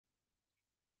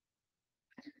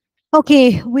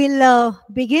Okay, we'll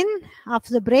begin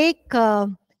after the break.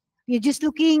 We're just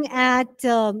looking at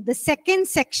the second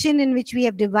section in which we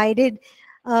have divided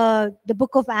the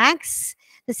book of Acts.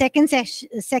 The second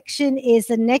section is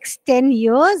the next 10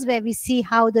 years, where we see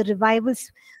how the revival's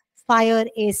fire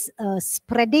is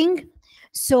spreading.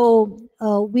 So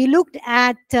we looked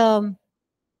at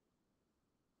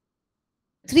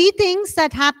three things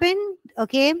that happen.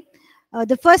 Okay.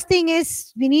 The first thing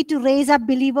is we need to raise up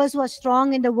believers who are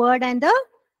strong in the word and the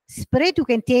spirit, who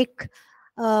can take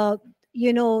the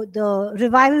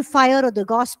revival fire or the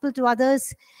gospel to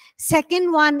others.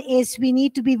 Second one is we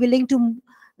need to be willing to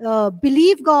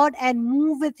believe God and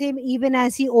move with him even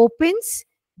as he opens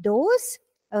doors.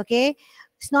 Okay.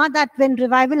 It's not that when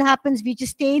revival happens we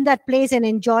just stay in that place and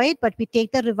enjoy it, but we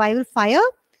take the revival fire.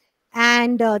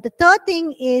 And the third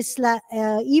thing is,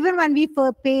 even when we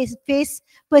face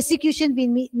persecution, we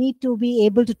need to be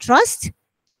able to trust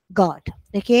God.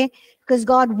 Okay, because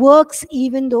God works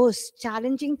even those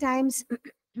challenging times,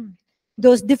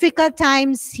 those difficult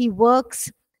times. He works,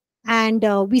 and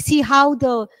we see how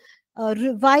the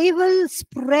revival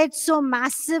spread so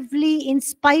massively in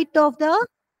spite of the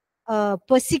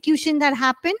persecution that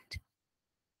happened.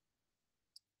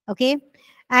 Okay,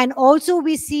 and also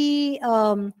we see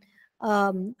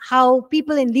how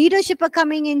people in leadership are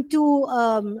coming into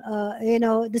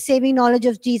the saving knowledge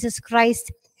of Jesus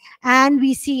Christ. And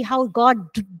we see how God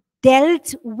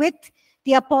dealt with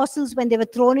the apostles when they were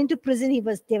thrown into prison.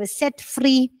 They were set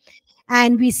free.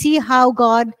 And we see how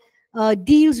God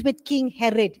deals with King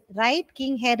Herod, right?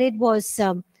 King Herod was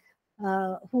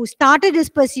who started his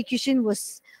persecution,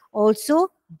 was also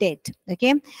dead.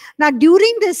 Okay, now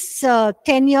during this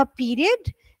 10-year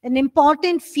period, an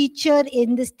important feature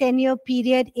in this 10-year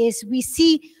period is we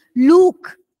see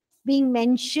Luke being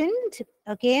mentioned.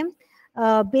 Okay,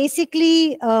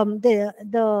 basically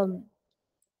the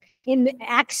in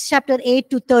Acts chapter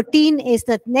 8 to 13 is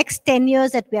the next 10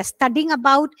 years that we are studying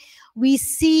about. We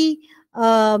see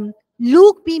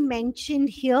Luke be mentioned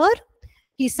here.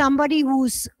 He's somebody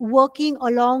who's working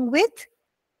along with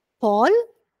Paul.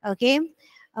 Okay,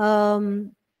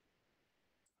 and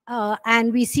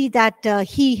we see that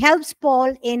he helps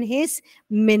Paul in his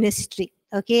ministry.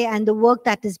 Okay, and the work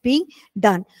that is being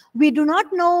done. We do not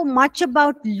know much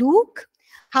about Luke,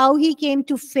 how he came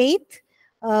to faith,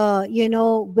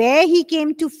 where he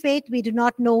came to faith. We do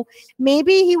not know.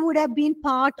 Maybe he would have been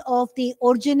part of the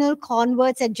original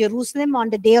converts at Jerusalem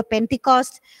on the day of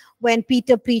Pentecost when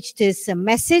Peter preached his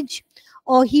message.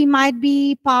 Or he might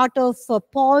be part of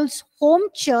Paul's home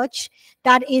church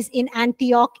that is in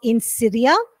Antioch in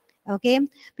Syria. Okay,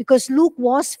 because Luke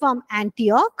was from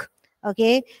Antioch.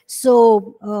 Okay,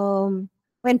 so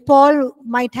when Paul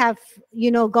might have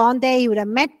gone there, he would have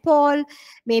met Paul.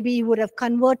 Maybe he would have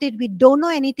converted. We don't know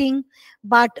anything,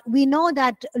 but we know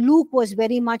that Luke was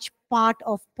very much part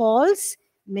of Paul's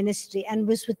ministry and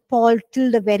was with Paul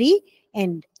till the very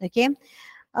end. Okay,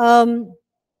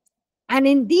 and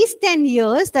in these 10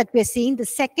 years that we're seeing, the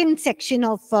second section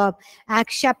of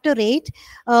Acts chapter 8,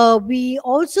 we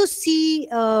also see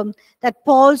that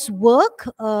Paul's work,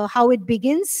 how it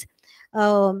begins.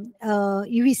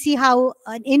 We see how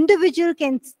an individual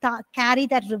can carry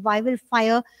that revival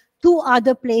fire to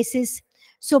other places.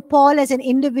 So Paul, as an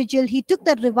individual, he took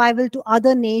that revival to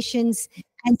other nations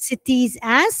and cities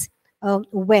as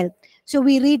well. So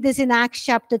we read this in Acts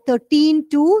chapter 13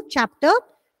 to chapter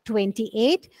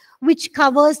 28, which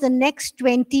covers the next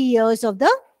 20 years of the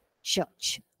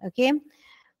church. Okay,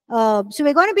 so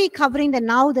we're going to be covering the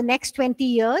next 20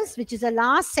 years, which is the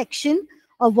last section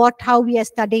of how we are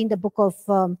studying the book of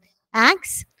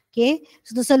Acts. Okay,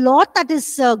 so there's a lot that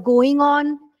is going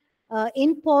on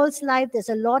in Paul's life. There's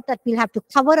a lot that we'll have to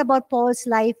cover about Paul's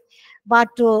life, but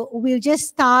we'll just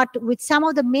start with some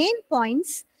of the main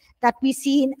points that we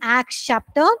see in Acts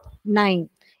chapter 9.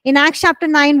 In Acts chapter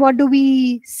 9, what do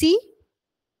we see?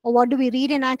 Or what do we read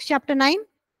in Acts chapter 9?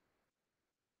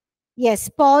 Yes,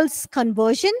 Paul's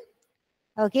conversion.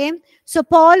 Okay, so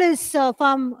Paul is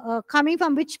coming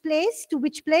from which place to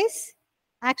which place?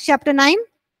 Acts chapter 9.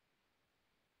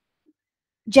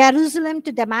 Jerusalem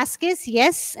to Damascus.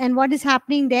 Yes, and what is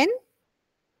happening then?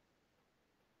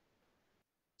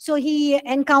 So he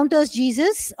encounters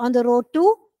Jesus on the road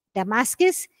to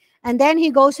Damascus, and then he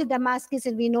goes to Damascus,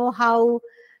 and we know how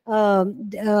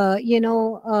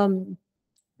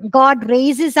God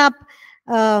raises up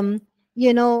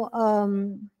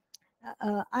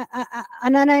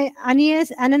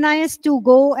Ananias to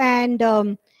go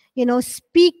and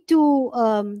speak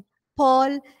to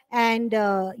Paul and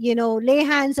lay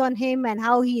hands on him, and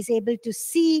how he is able to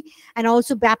see and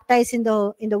also baptize in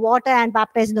the water and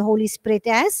baptize in the Holy Spirit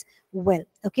as well.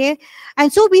 Okay.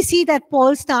 And so we see that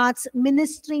Paul starts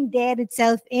ministering there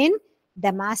itself in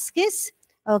Damascus.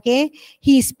 Okay.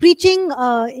 He's preaching.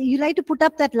 You like to put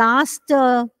up that last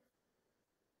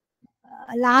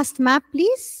map,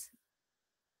 please?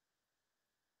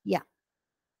 Yeah.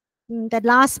 That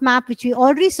last map, which we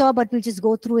already saw, but we'll just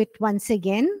go through it once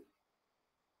again.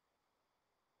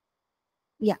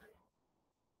 Yeah.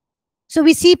 So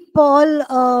we see Paul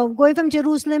going from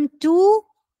Jerusalem to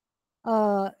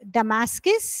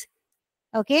Damascus.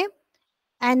 Okay.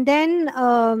 And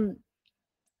then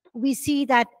we see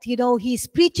that, he's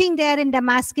preaching there in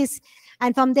Damascus.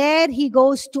 And from there, he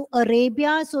goes to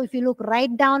Arabia. So if you look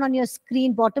right down on your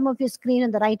screen, bottom of your screen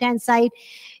on the right-hand side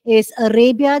is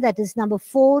Arabia. That is number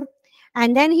 4.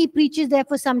 And then he preaches there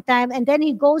for some time. And then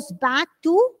he goes back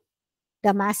to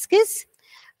Damascus.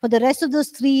 For the rest of those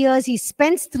 3 years, he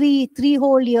spends three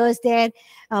whole years there,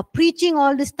 preaching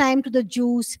all this time to the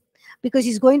Jews, because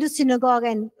he's going to synagogue,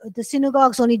 and the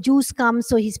synagogues only Jews come,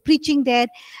 so he's preaching there.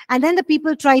 And then the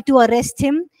people try to arrest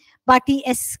him, but he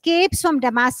escapes from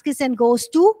Damascus and goes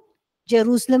to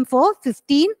Jerusalem for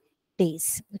 15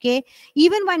 days. Okay,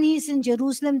 even when he's in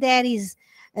Jerusalem there,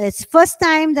 it's first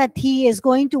time that he is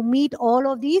going to meet all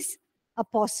of these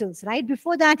apostles, right?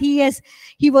 Before that, he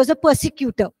was a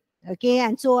persecutor. Okay,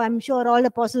 and so I'm sure all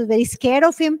apostles were very scared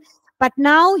of him. But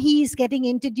now he's getting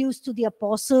introduced to the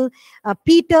apostle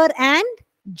Peter and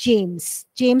James.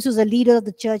 James was a leader of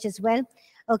the church as well.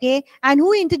 Okay, and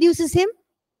who introduces him?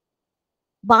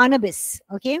 Barnabas.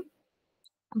 Okay,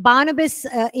 Barnabas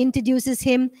introduces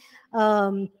him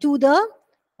to the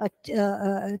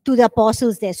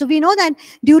apostles there. So we know that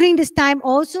during this time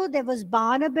also there was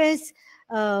Barnabas,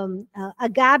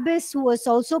 Agabus, who was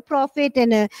also prophet,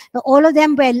 and all of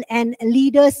them were and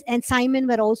leaders, and Simon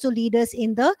were also leaders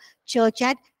in the church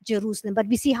at Jerusalem. But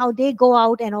we see how they go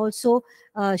out and also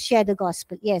share the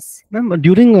gospel. Yes. Ma'am,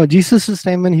 during Jesus'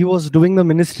 time when he was doing the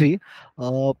ministry,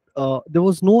 there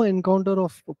was no encounter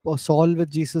of Saul with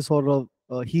Jesus, or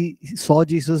he saw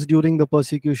Jesus during the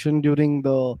persecution, during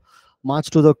the march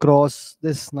to the cross.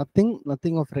 There's nothing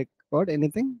of record,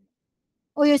 anything.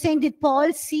 Oh, you're saying, did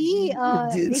Paul see?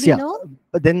 Did he know?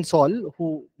 But then Saul,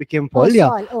 who became Paul,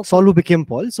 Saul, okay. Saul who became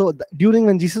Paul. So during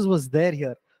when Jesus was there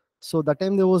here, so that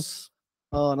time there was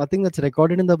nothing that's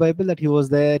recorded in the Bible that he was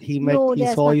there, he met, he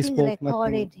saw, he spoke.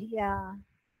 Recorded. Nothing. Yeah,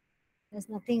 there's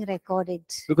nothing recorded.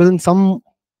 Because in some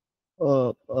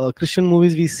Christian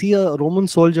movies we see a Roman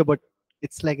soldier, but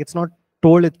it's like it's not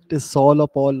told it is Saul or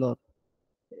Paul. Or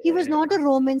he was not a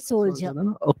Roman soldier.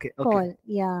 No? Okay. Paul,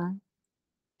 yeah.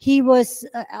 He was,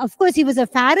 of course, he was a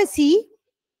Pharisee.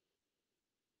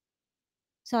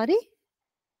 Sorry?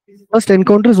 First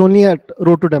encounter is only at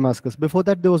road to Damascus. Before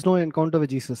that, there was no encounter with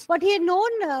Jesus. But he had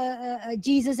known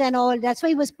Jesus and all. That's why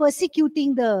he was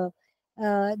persecuting the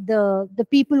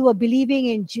people who were believing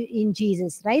in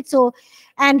Jesus, right? So,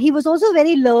 and he was also a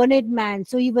very learned man.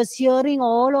 So he was hearing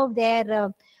all of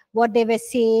their what they were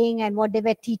saying and what they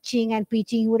were teaching and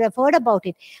preaching. He would have heard about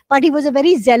it. But he was a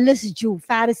very zealous Jew,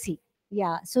 Pharisee.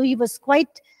 Yeah, so he was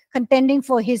quite contending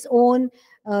for his own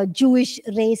Jewish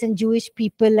race and Jewish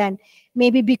people. And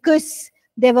maybe because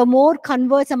there were more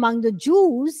converts among the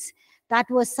Jews, that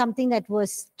was something that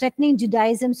was threatening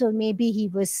Judaism. So maybe he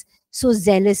was so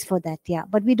zealous for that. Yeah,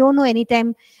 but we don't know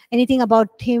anything about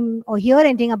him or hear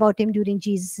anything about him during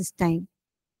Jesus' time.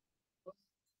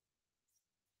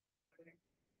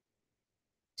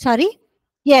 Sorry?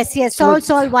 Yes.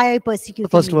 Saul, why are you persecuting me? The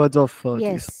first words of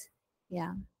yes. Jesus.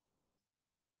 Yeah.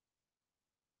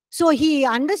 So he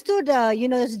understood,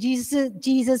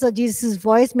 Jesus or Jesus'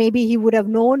 voice. Maybe he would have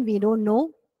known. We don't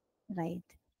know. Right.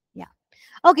 Yeah.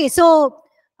 Okay. So,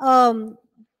 during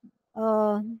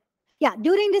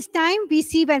this time, we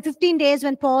see when 15 days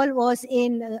when Saul was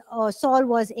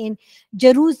in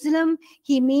Jerusalem,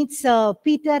 he meets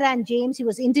Peter and James. He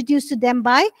was introduced to them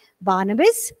by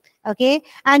Barnabas. Okay.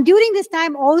 And during this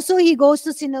time also, he goes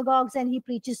to synagogues and he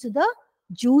preaches to the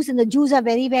Jews, and the Jews are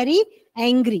very, very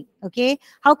angry. Okay,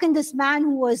 how can this man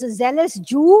who was a zealous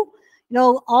Jew,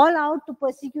 all out to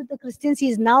persecute the Christians, he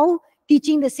is now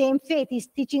teaching the same faith. He's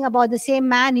teaching about the same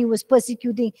man he was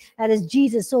persecuting, that is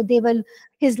Jesus. So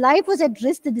his life was at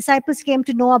risk. The disciples came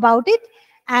to know about it,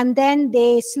 and then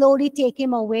they slowly take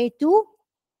him away to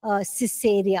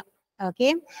Caesarea.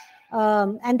 Okay,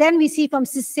 and then we see from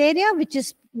Caesarea, which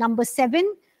is number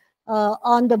 7.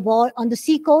 On the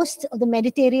sea coast of the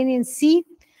Mediterranean Sea.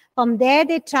 From there,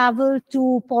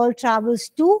 Paul travels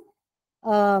to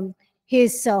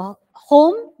his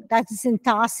home, that is in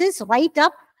Tarsus, right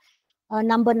up,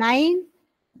 number 9.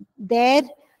 There,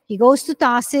 he goes to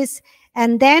Tarsus,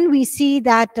 and then we see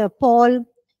that Paul,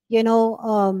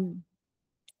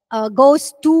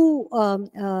 goes to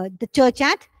the church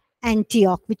at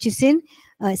Antioch, which is in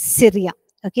Syria.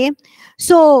 Okay,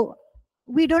 so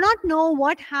we do not know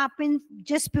what happened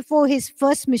just before his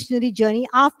first missionary journey.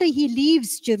 After he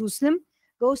leaves Jerusalem,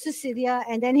 goes to Syria,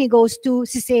 and then he goes to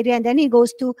Caesarea, and then he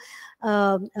goes to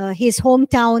his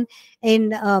hometown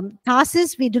in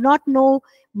Tarsus. We do not know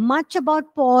much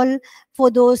about Paul for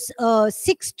those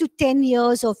 6 to 10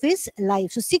 years of his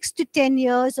life. So 6 to 10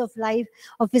 years of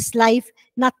his life,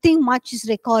 nothing much is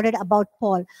recorded about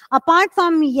Paul. Apart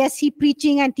from, yes, he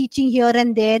preaching and teaching here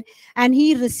and there, and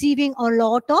he receiving a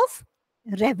lot of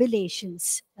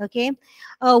revelations, okay,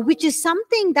 which is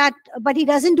something that, but he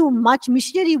doesn't do much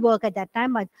missionary work at that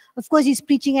time. But of course, he's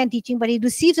preaching and teaching, but he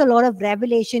receives a lot of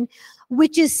revelation,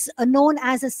 which is known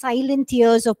as the silent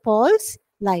years of Paul's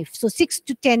life. So 6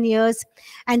 to 10 years,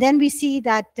 and then we see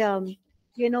that then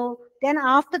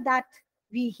after that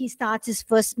he starts his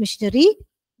first missionary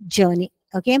journey.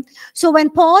 Okay, so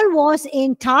when Paul was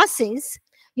in Tarsus,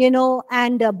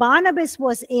 and Barnabas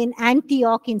was in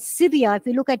Antioch in Syria. If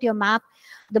you look at your map,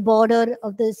 the border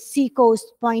of the sea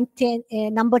coast, point 10,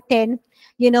 number 10,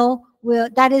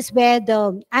 that is where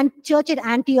the church at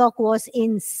Antioch was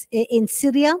in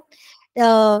Syria.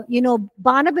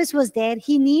 Barnabas was there.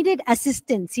 He needed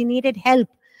assistance. He needed help.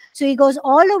 So he goes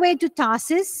all the way to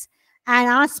Tarsus and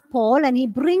asks Paul, and he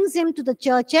brings him to the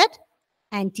church at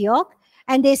Antioch.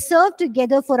 And they served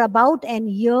together for about a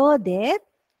year there.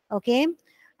 Okay.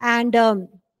 And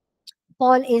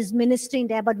Paul is ministering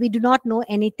there, but we do not know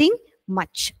anything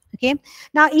much. Okay.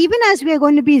 Now, even as we are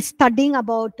going to be studying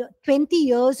about 20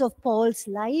 years of Paul's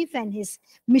life and his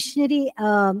missionary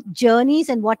journeys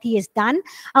and what he has done,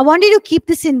 I want you to keep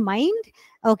this in mind.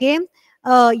 Okay.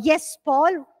 Yes,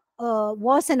 Paul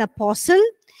was an apostle.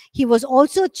 He was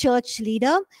also a church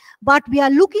leader, but we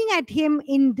are looking at him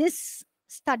in this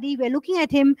study. We're looking at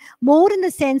him more in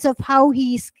the sense of how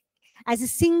he's, as a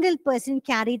single person,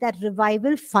 carry that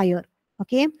revival fire.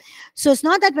 Okay, so it's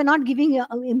not that we're not giving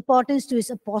importance to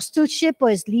his apostleship or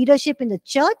his leadership in the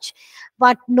church,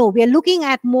 but no, we're looking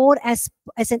at more as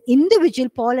an individual,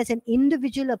 Paul as an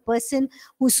individual, a person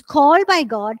who's called by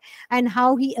God, and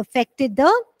how he affected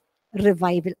the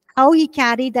revival, how he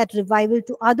carried that revival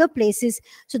to other places.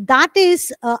 So that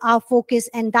is our focus,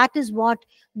 and that is what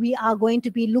we are going to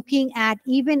be looking at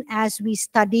even as we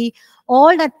study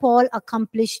all that Paul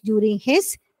accomplished during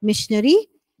his missionary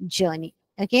journey.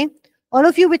 Okay, all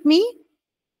of you with me?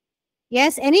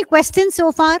 Yes, any questions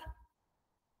so far?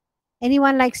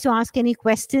 Anyone likes to ask any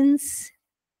questions?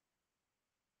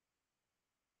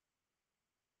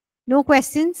 No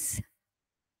questions?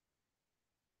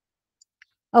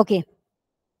 Okay.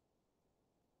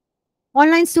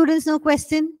 Online students, no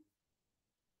question?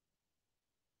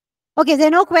 Okay, there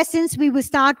are no questions. We will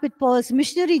start with Paul's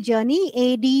missionary journey,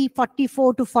 AD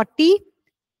 44 to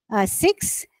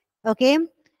 46. Okay.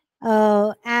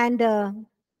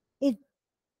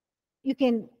 You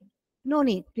can, no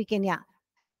need, we can, yeah.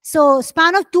 So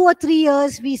span of 2 or 3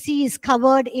 years we see is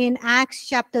covered in Acts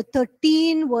chapter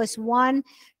 13 verse 1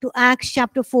 to Acts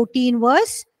chapter 14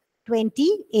 verse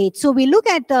 28. So we look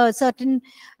at certain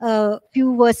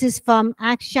few verses from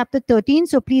Acts chapter 13.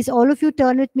 So please, all of you,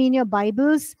 turn with me in your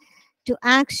Bibles to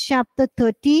Acts chapter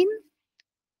 13.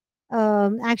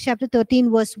 Acts chapter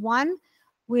 13 verse 1.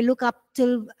 We look up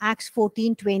till Acts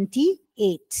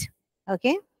 14:28.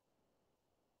 Okay.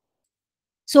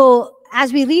 So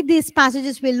as we read these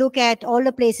passages, we'll look at all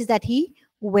the places that he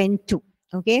went to.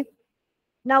 Okay.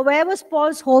 Now, where was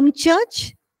Paul's home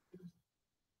church?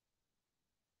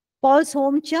 Paul's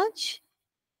home church?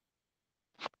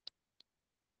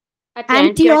 At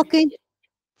Antioch in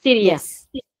Syria. Yes.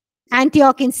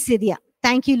 Antioch in Syria.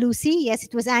 Thank you, Lucy. Yes,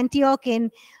 it was Antioch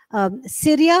in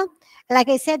Syria. Like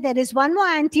I said, there is one more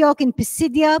Antioch in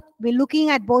Pisidia. We're looking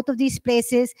at both of these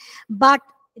places, but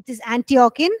it is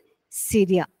Antioch in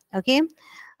Syria. Okay.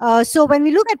 So when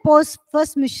we look at Paul's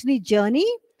first missionary journey,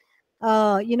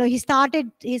 he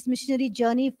started his missionary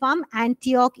journey from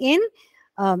Antioch in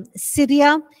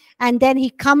Syria, and then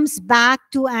he comes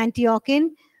back to Antioch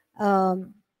in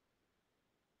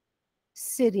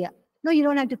Syria. No, you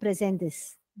don't have to present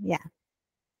this. Yeah.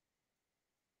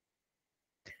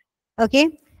 Okay.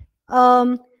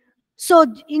 So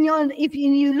if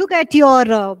you look at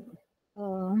your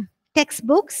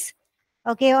textbooks,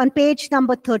 okay, on page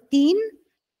number 13,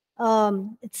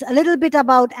 it's a little bit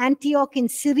about Antioch in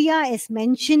Syria is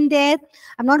mentioned there.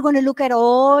 I'm not going to look at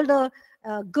all the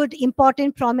good,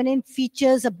 important, prominent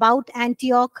features about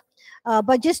Antioch,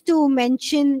 but just to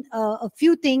mention a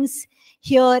few things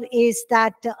here is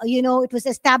that, it was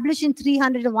established in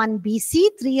 301 BC,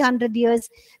 300 years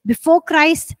before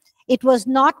Christ. It was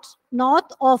not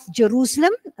north of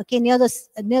Jerusalem, okay, near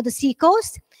the sea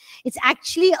coast. It's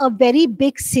actually a very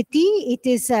big city. It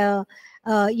is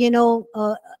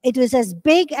it was as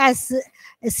big as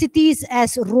cities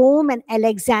as Rome and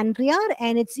Alexandria,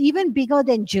 and it's even bigger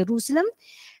than Jerusalem.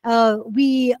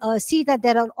 We see that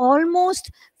there are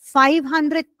almost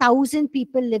 500,000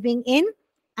 people living in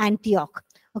Antioch.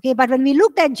 Okay, but when we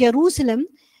looked at Jerusalem,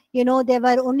 there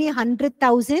were only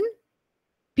 100,000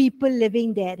 people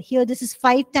living there. Here, this is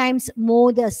 5 times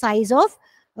more the size of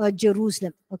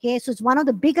Jerusalem. Okay, so it's one of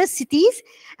the biggest cities.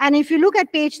 And if you look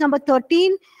at page number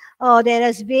 13, there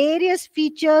is various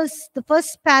features. The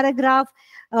first paragraph,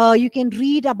 you can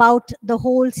read about the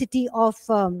whole city of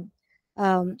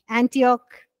Antioch,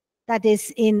 that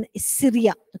is in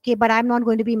Syria. Okay, but I'm not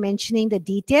going to be mentioning the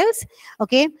details.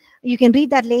 Okay, you can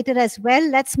read that later as well.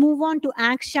 Let's move on to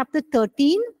Acts chapter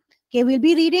 13. Okay, we'll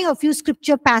be reading a few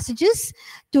scripture passages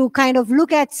to kind of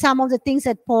look at some of the things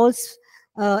that Paul's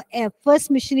first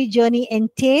missionary journey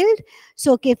entailed.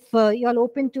 So, okay, if you're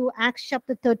open to Acts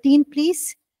chapter 13,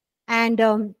 please. And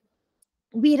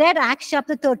we read Acts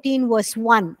chapter 13, verse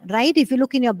 1, right? If you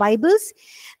look in your Bibles,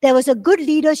 there was a good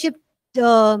leadership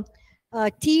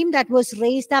team that was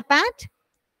raised up at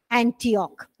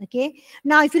Antioch. Okay.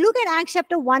 Now, if you look at Acts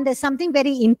chapter 1, there's something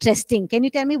very interesting. Can you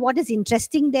tell me what is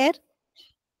interesting there?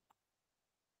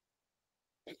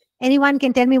 Anyone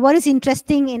can tell me what is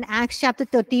interesting in Acts chapter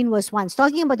 13, verse 1? It's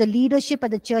talking about the leadership of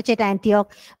the church at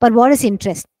Antioch, but what is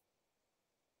interesting?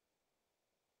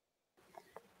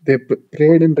 They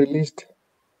prayed and released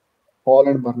Paul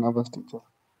and Barnabas, teacher.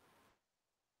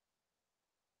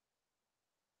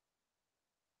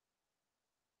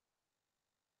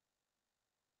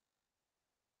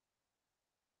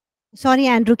 Sorry,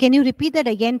 Andrew, can you repeat that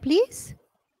again, please?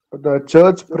 The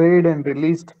church prayed and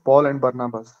released Paul and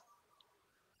Barnabas.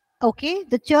 Okay,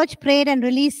 the church prayed and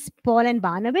released Paul and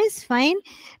Barnabas. Fine.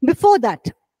 Before that,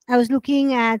 I was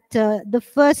looking at the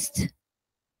first.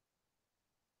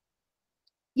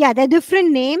 Yeah, they're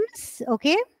different names.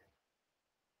 Okay.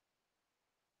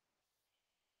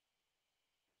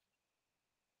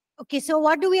 Okay, so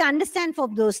what do we understand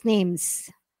from those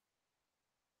names?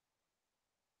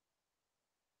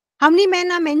 How many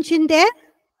men are mentioned there?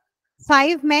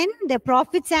 5 men. They're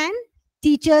prophets and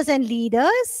teachers and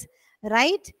leaders,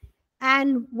 right?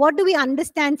 And what do we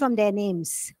understand from their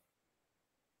names?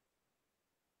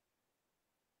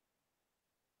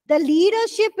 The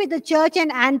leadership with the church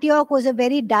in Antioch was a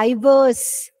very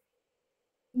diverse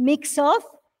mix of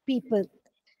people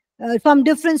from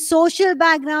different social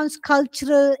backgrounds,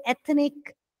 cultural, ethnic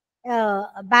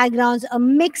backgrounds, a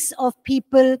mix of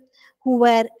people who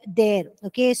were there.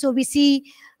 Okay, so we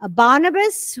see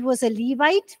Barnabas was a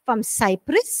Levite from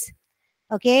Cyprus.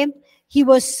 Okay, he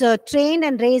was trained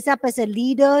and raised up as a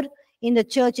leader in the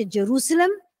church at Jerusalem.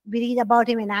 We read about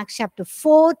him in Acts chapter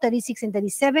 4, 36 and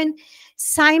 37.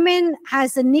 Simon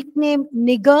has the nickname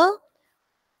Nigger.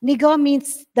 Nigger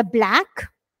means the black.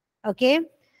 Okay,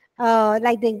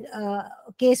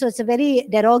 okay, so it's a very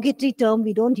derogatory term.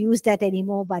 We don't use that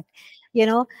anymore, but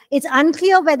it's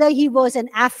unclear whether he was an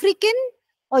African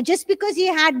or just because he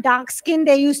had dark skin,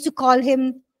 they used to call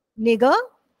him nigger.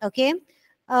 Okay,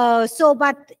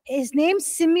 but his name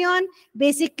Simeon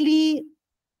basically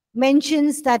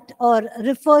mentions that or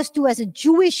refers to as a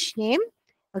Jewish name.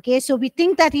 Okay, so we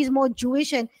think that he's more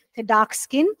Jewish and the dark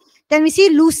skin. Then we see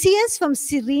Lucius from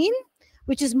Cyrene,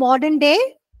 which is modern day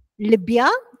Libya,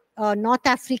 North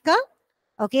Africa.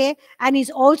 Okay, and he's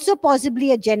also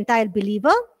possibly a Gentile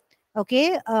believer.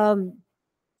 Okay, and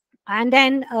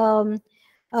then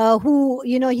who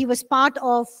he was part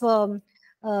of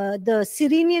the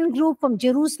Cyrenian group from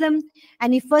Jerusalem,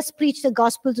 and he first preached the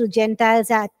gospel to Gentiles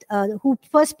who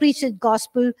first preached the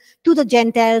gospel to the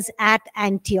Gentiles at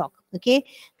Antioch. Okay,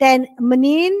 then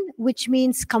Manin, which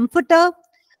means comforter,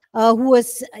 who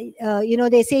was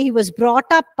they say he was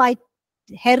brought up by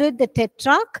Herod the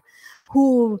Tetrarch,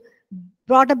 who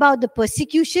brought about the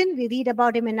persecution. We read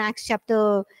about him in Acts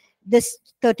chapter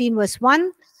 13 verse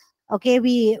 1. Okay,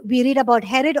 we read about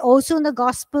Herod also in the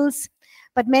Gospels,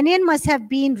 but Manaen must have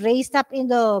been raised up in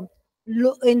the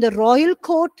royal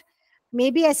court,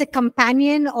 maybe as a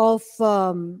companion of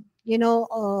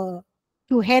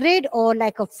to Herod or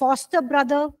like a foster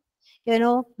brother.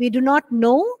 We do not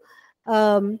know,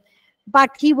 but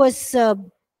he was a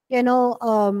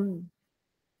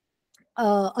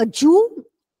Jew,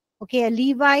 okay, a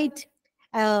Levite,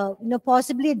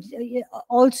 possibly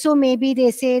also maybe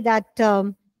they say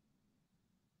that.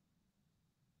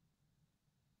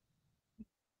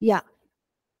 Yeah.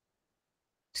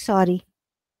 Sorry.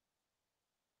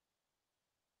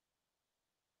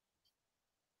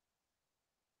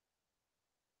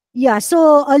 Yeah,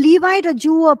 so a Levite, a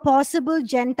Jew, a possible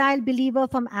Gentile believer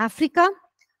from Africa,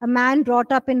 a man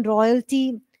brought up in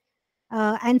royalty,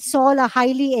 and Saul, a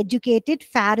highly educated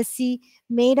Pharisee,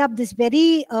 made up this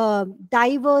very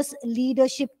diverse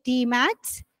leadership team at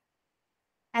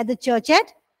the church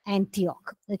at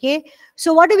Antioch. Okay,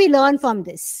 so what do we learn from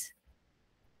this?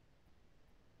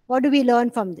 What do we learn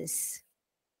from this?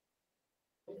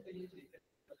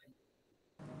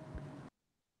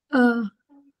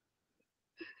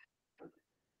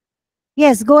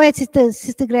 Yes, go ahead,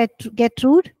 Sister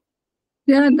Gertrude.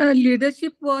 Yeah, the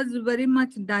leadership was very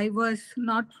much diverse,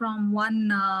 not from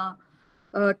one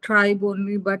tribe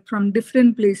only, but from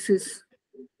different places.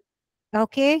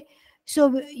 Okay,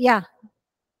 so yeah,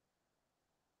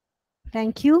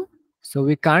 thank you. So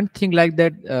we can't think like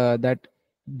that. That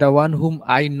the one whom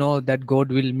I know that God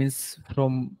will means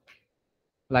from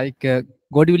like God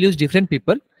will use different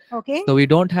people. Okay, So we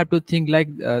don't have to think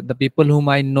like the people whom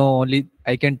I know only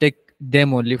I can take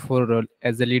them only for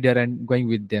as a leader and going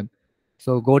with them.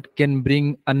 So God can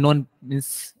bring unknown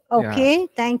means. Yeah. okay,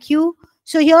 thank you.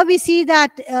 So here we see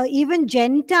that even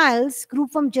Gentiles,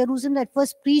 group from Jerusalem that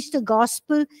first preached the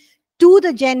gospel to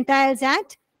the Gentiles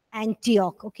at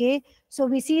Antioch. Okay, so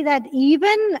we see that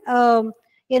even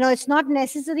it's not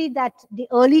necessary that the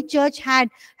early church had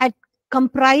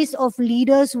comprised of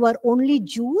leaders who were only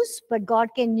Jews, but God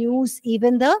can use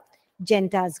even the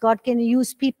Gentiles. God can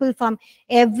use people from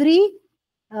every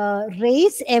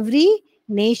race, every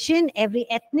nation, every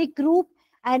ethnic group.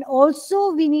 And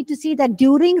also we need to see that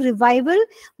during revival,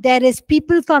 there is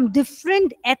people from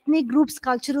different ethnic groups,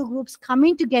 cultural groups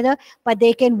coming together, but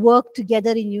they can work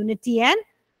together in unity and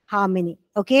harmony.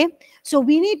 Okay, so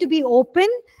we need to be open,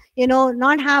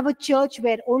 not have a church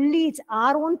where only it's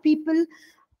our own people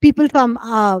from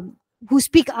who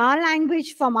speak our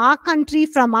language, from our country,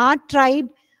 from our tribe.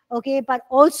 Okay, but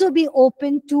also be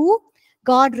open to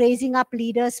God raising up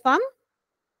leaders from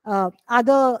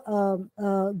other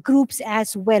groups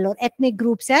as well, or ethnic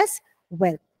groups as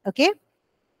well. Okay,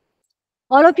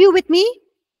 all of you with me?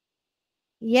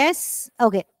 Yes.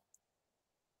 Okay.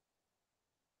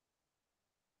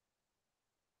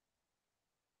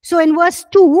 So in verse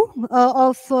 2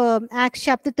 of Acts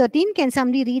chapter 13, can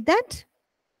somebody read that?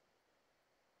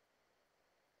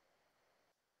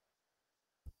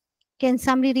 Can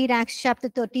somebody read Acts chapter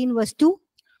 13 verse 2?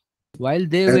 While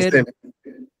they As were then,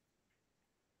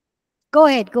 Go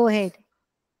ahead.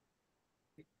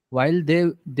 while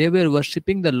they were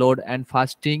worshipping the Lord and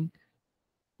fasting,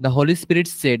 the Holy Spirit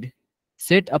said,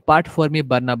 "Set apart for me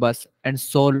Barnabas and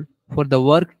Saul for the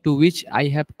work to which I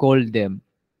have called them."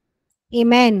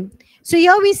 Amen. So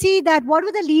here we see that what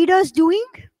were the leaders doing?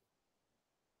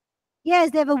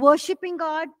 Yes, they were worshiping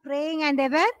God, praying, and they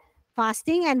were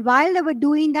fasting. And while they were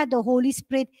doing that, the Holy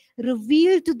Spirit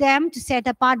revealed to them to set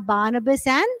apart Barnabas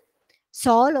and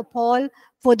Saul or Paul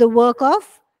for the work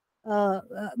of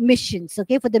missions,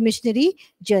 okay, for the missionary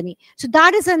journey. So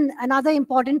that is another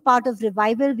important part of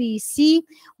revival. We see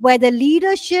where the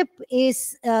leadership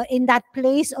is in that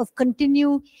place of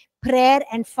continued prayer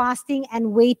and fasting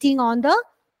and waiting on the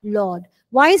Lord.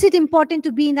 Why is it important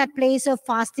to be in that place of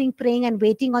fasting, praying, and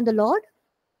waiting on the Lord?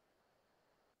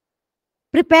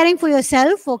 Preparing for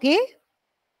yourself, okay?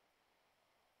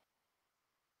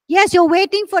 Yes, you're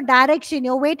waiting for direction.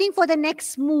 You're waiting for the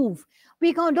next move.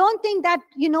 We don't think that,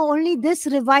 only this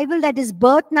revival that is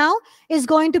birthed now is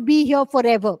going to be here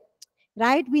forever,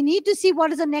 right? We need to see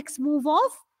what is the next move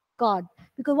of God.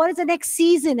 Because what is the next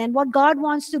season and what God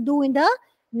wants to do in the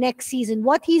next season?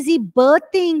 What is He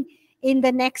birthing in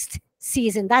the next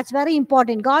season? That's very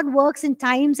important. God works in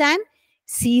times and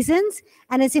seasons,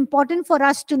 and it's important for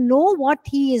us to know what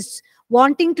He is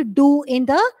wanting to do in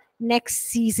the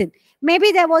next season.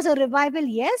 Maybe there was a revival,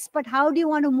 yes, but how do you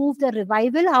want to move the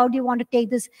revival? How do you want to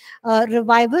take this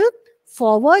revival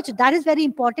forward? So that is very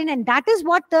important, and that is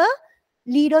what the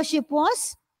leadership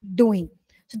was doing.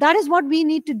 So that is what we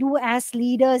need to do as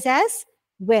leaders as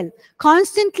well.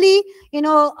 Constantly,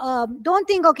 don't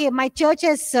think, okay, my church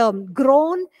has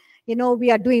grown.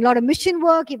 We are doing a lot of mission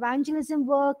work, evangelism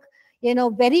work,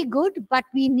 very good, but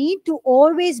we need to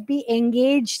always be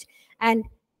engaged and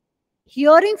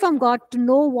hearing from God to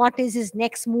know what is His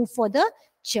next move for the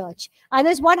church.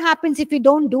 Otherwise, what happens if we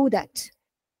don't do that?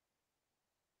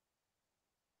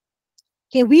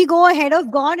 Okay, we go ahead of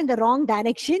God in the wrong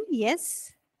direction. Yes.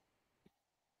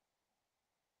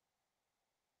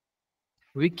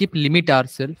 We keep limit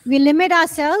ourselves. We limit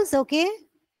ourselves. Okay.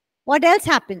 What else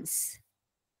happens?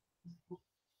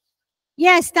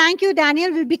 Yes, thank you,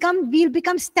 Daniel. We'll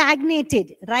become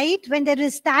stagnated, right? When there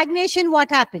is stagnation, what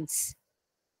happens?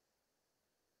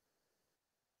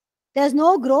 There's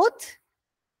no growth.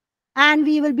 and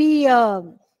we will be,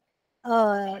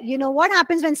 what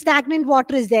happens when stagnant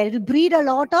water is there? It will breed a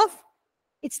lot of,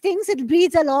 it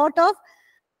breeds a lot of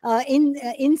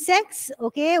insects,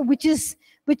 okay, which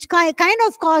kind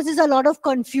of causes a lot of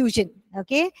confusion,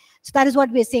 okay. So that is what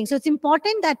we're saying. So it's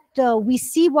important that we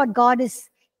see what God is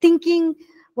thinking,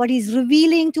 what he's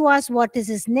revealing to us, what is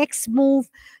his next move,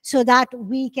 so that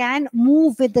we can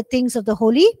move with the things of the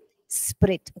Holy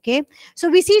Spirit, okay. So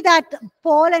we see that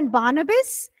Paul and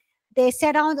Barnabas, they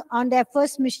set out on their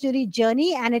first missionary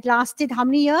journey, and it lasted how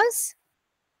many years?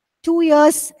 2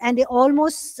 years, and they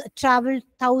almost traveled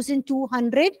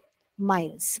 1,200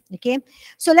 miles. Okay,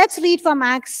 so let's read from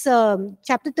Acts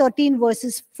chapter 13,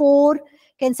 verses 4.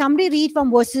 Can somebody read from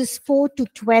verses 4 to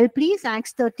 12, please?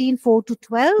 Acts 13, 4 to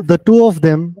 12. The two of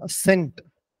them, sent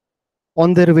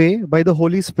on their way by the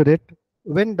Holy Spirit,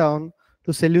 went down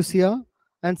to Seleucia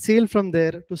and sailed from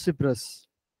there to Cyprus.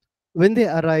 When they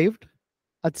arrived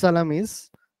at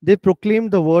Salamis, they proclaimed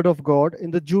the word of God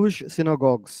in the Jewish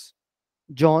synagogues.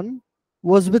 John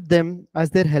was with them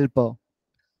as their helper.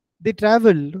 They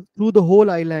traveled through the whole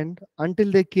island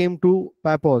until they came to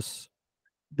Paphos.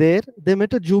 There they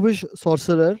met a Jewish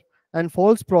sorcerer and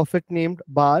false prophet named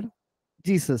Bar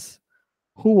Jesus,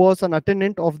 who was an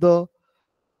attendant of the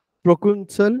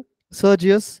proconsul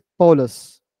Sergius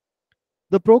Paulus.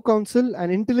 The proconsul,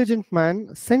 an intelligent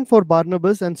man, sent for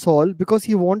Barnabas and Saul because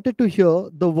he wanted to hear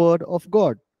the word of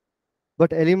God.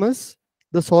 But Elymas,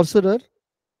 the sorcerer,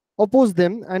 opposed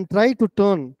them and tried to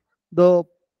turn the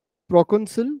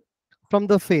proconsul from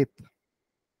the faith.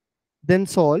 Then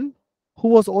Saul, who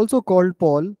was also called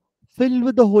Paul, filled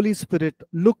with the Holy Spirit,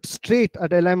 looked straight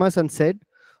at Elymas and said,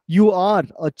 "You are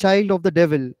a child of the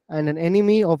devil and an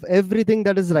enemy of everything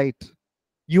that is right.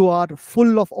 You are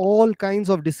full of all kinds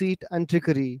of deceit and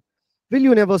trickery. Will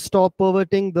you never stop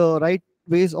perverting the right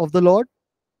ways of the Lord?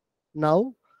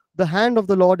 Now, the hand of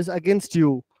the Lord is against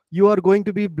you. You are going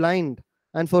to be blind,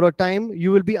 and for a time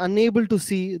you will be unable to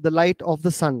see the light of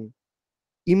the sun."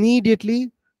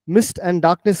 Immediately, mist and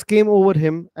darkness came over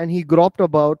him, and he groped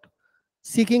about,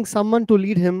 seeking someone to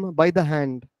lead him by the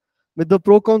hand. When the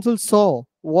proconsul saw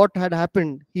what had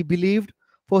happened, he believed,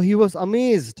 for he was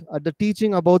amazed at the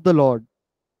teaching about the Lord.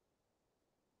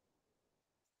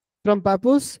 From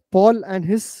Paphos, Paul and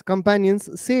his companions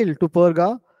sailed to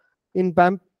Perga in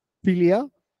Pamphylia,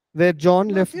 where John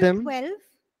No, left till them. 12.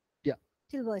 Yeah.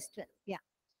 Till verse 12. Yeah.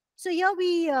 So here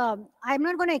I'm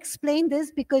not going to explain this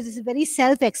because it's very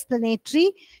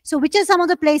self-explanatory. So which are some of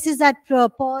the places that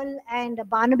Paul and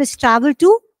Barnabas traveled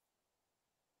to?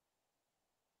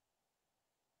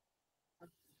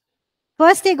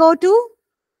 First they go to,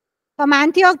 from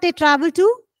Antioch they travel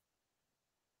to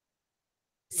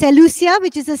Seleucia,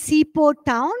 which is a seaport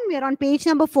town. We are on page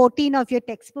number 14 of your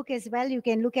textbook as well. You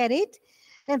can look at it.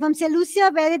 Then from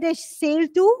Seleucia, where did they sail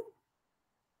to?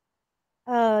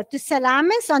 To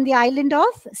Salamis on the island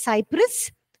of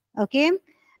Cyprus. Okay.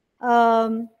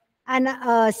 And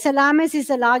Salamis is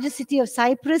the largest city of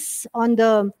Cyprus on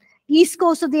the east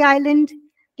coast of the island.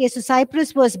 Okay, so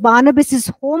Cyprus was Barnabas's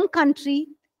home country,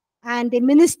 and they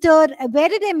ministered. Where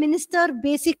did they minister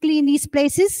basically in these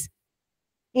places?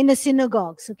 In the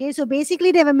synagogues. Okay, so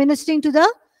basically they were ministering to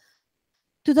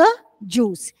the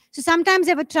Jews. So sometimes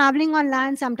they were traveling on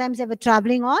land, sometimes they were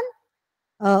traveling on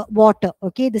water.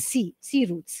 Okay, the sea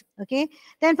routes. Okay,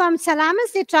 then from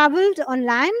Salamis they traveled on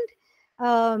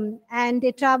land, and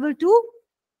they traveled to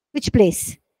which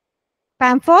place?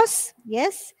 Paphos,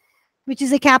 yes, which is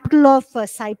the capital of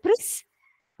Cyprus.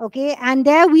 Okay, and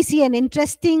there we see an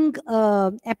interesting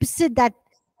episode that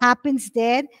happens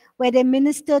there, where they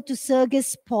ministered to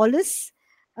Sergius Paulus,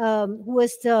 who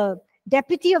was the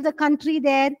deputy of the country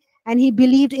there, and he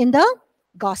believed in the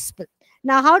gospel.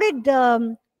 Now,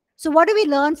 so what do we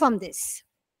learn from this?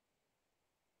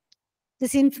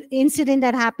 This incident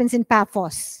that happens in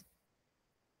Paphos.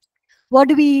 What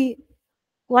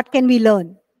can we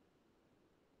learn?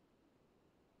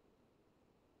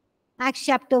 Acts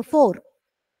chapter 4.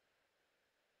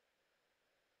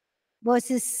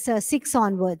 Verses 6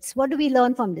 onwards. What do we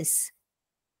learn from this?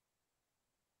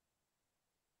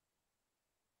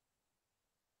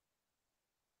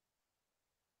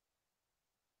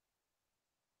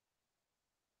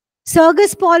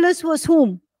 Sergius Paulus was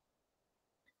whom?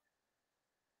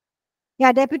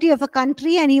 Yeah, deputy of a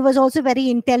country, and he was also very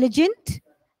intelligent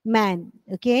man.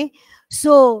 Okay,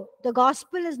 so the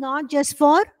gospel is not just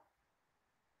for,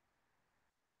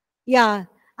 yeah,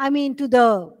 I mean, to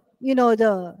the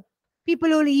the people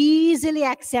who will easily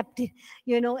accept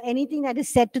anything that is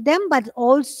said to them, but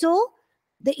also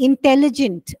the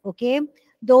intelligent. Okay,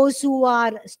 those who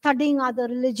are studying other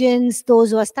religions,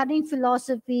 those who are studying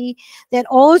philosophy, they're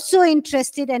also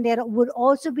interested, and they would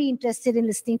also be interested in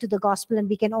listening to the gospel, and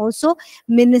we can also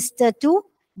minister to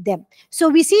them. So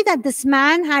we see that this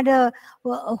man had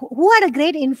who had a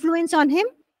great influence on him?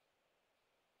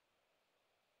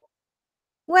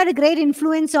 Who had a great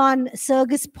influence on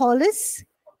Sergius Paulus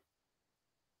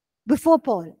before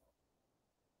Paul?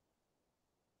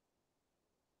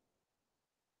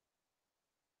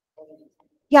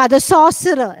 Yeah, the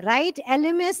sorcerer, right?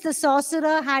 Elymas the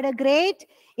sorcerer had a great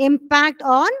impact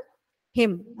on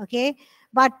him, okay?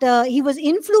 But he was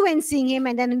influencing him,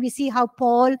 and then we see how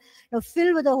Paul,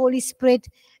 filled with the Holy Spirit,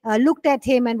 looked at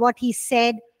him and what he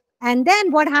said. And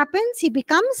then what happens? He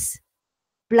becomes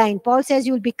blind. Paul says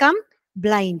you will become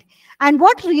blind. And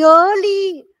what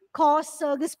really caused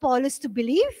Sergius Paulus to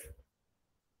believe?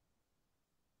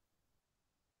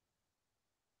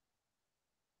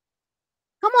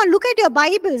 Come on, look at your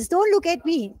Bibles. Don't look at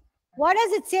me. What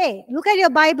does it say? Look at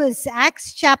your Bibles.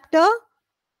 Acts chapter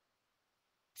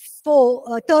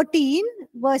 13,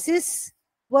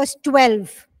 verse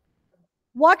 12.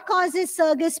 What causes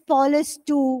Sergius Paulus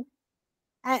to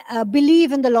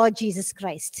believe in the Lord Jesus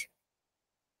Christ?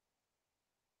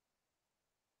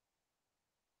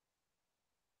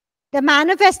 The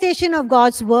manifestation of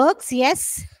God's works,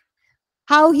 yes.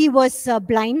 How he was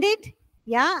blinded,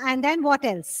 yeah. And then what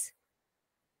else?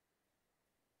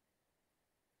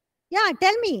 Yeah,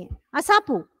 tell me,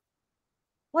 Asapu.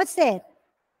 What's there?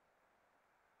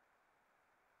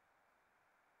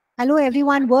 Hello,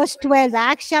 everyone. Verse 12,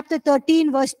 Acts chapter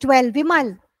 13, verse 12.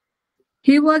 Vimal.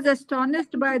 He was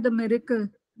astonished by the miracle.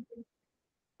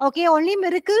 Okay, only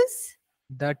miracles?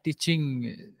 The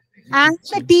teaching. And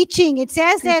the teaching. It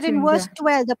says there in Teaching, verse yeah.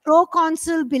 12, the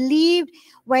proconsul believed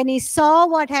when he saw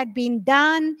what had been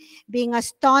done, being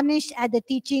astonished at the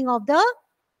teaching of the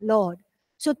Lord.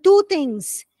 So two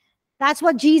things. That's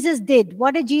what Jesus did.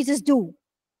 What did Jesus do?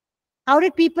 How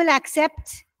did people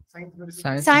accept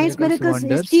science miracles? His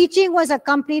wonders. teaching was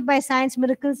accompanied by science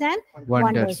miracles and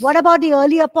wonders. Wonders. What about the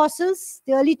early apostles,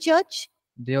 the early church?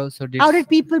 They also did How did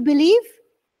people believe?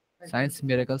 science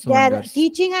miracles Their wonders.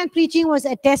 teaching and preaching was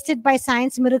attested by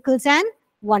science miracles and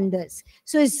wonders.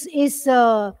 So is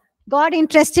God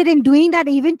interested in doing that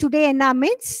even today in our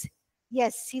midst?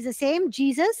 Yes, he's the same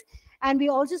Jesus. And we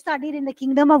also studied in the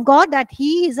kingdom of God that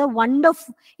he is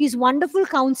he's wonderful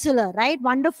counselor, right?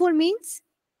 Wonderful means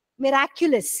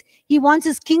miraculous. He wants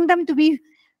his kingdom to be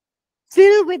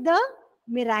filled with the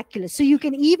miraculous. So you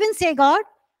can even say, God,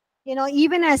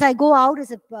 even as I go out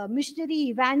as a missionary,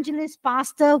 evangelist,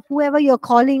 pastor, whoever you're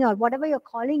calling or whatever your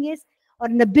calling is, or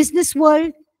in the business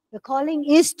world, the calling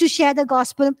is to share the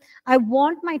gospel. I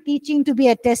want my teaching to be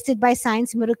attested by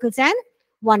signs, miracles, and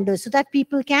wonders so that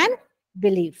people can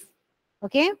believe.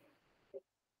 Okay?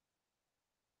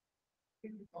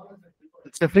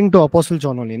 It's referring to Apostle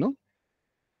John only, no?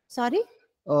 Sorry?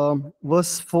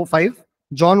 Verse 5.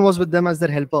 John was with them as their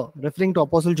helper, referring to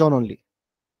Apostle John only.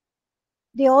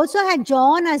 They also had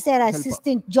John as their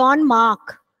assistant, John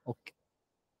Mark. Okay.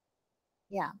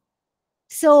 Yeah.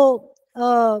 So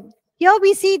here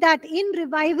we see that in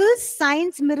revivals,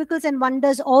 signs, miracles, and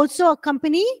wonders also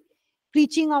accompany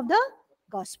preaching of the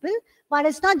gospel. But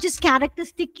it's not just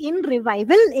characteristic in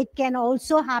revival, it can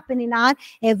also happen in our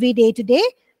everyday today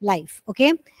life.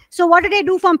 Okay. So what do they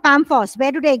do from Pamphos?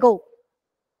 Where do they go?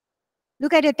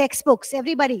 Look at your textbooks,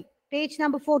 everybody. Page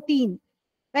number 14.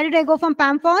 Where did they go from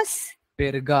Pamphos?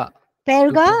 Perga.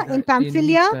 Perga in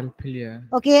Pamphylia. Pamphylia.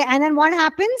 Okay, and then what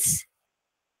happens?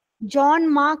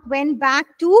 John Mark went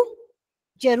back to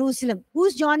Jerusalem.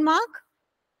 Who's John Mark?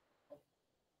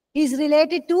 He's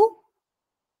related to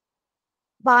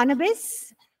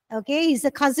Barnabas. Okay, he's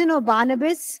a cousin of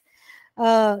Barnabas.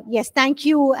 Yes, thank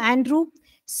you, Andrew.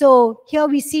 So here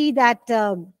we see that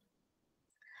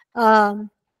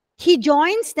he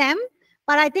joins them,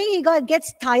 but I think he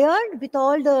gets tired with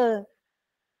all the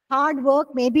hard work.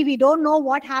 Maybe we don't know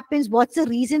what happens, what's the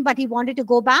reason, but he wanted to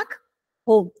go back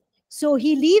home. So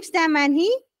he leaves them and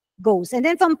he goes. And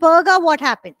then from Perga, what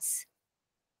happens?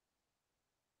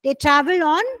 They travel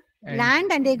on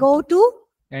land and they go to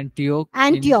Antioch.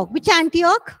 Which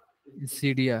Antioch? In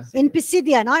Syria. In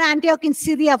Pisidia, not Antioch in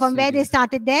Syria, from where they Syria.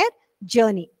 started their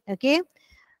journey. Okay.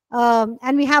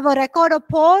 And we have a record of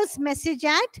Paul's message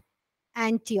at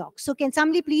Antioch. So can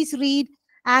somebody please read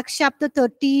Acts chapter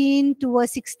 13 to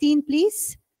verse 16,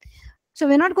 please? So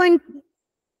we're not going,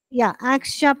 yeah,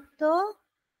 Acts chapter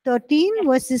 13,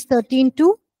 verses 13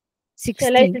 to 16.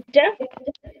 Shall I, sister?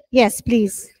 Yes,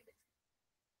 please.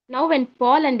 Now when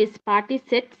Paul and his party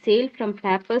set sail from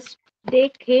Paphos, they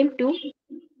came to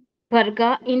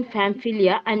Perga in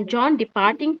Pamphylia, and John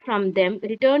departing from them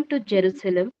returned to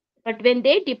Jerusalem. But when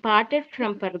they departed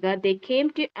from Perga, they came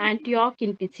to Antioch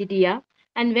in Pisidia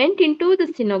and went into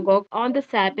the synagogue on the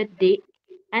Sabbath day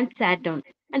and sat down.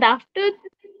 And after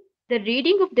the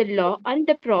reading of the law and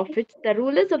the prophets, the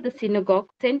rulers of the synagogue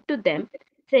sent to them,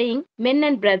 saying, Men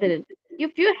and brethren,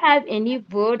 if you have any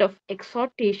word of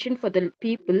exhortation for the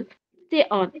people, say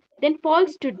on. Then Paul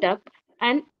stood up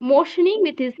and, motioning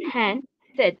with his hand,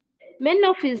 said, Men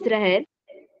of Israel,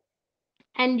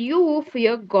 and you who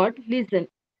fear God, listen.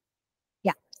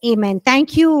 Yeah, amen.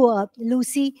 Thank you,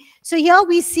 Lucy. So here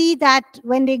we see that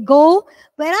when they go,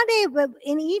 where are they?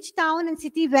 In each town and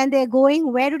city, when they're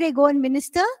going, where do they go and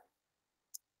minister?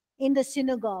 In the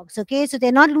synagogues. Okay, so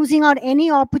they're not losing out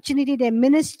any opportunity. They're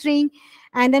ministering,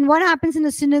 and then what happens in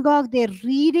the synagogue? They're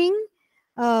reading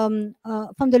from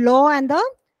the law and the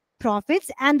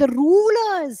prophets, and the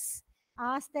rulers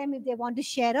ask them if they want to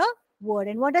share a word.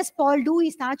 And what does Paul do?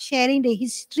 He starts sharing the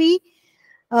history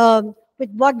with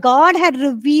what God had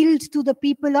revealed to the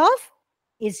people of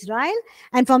Israel,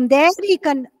 and from there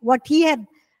what he had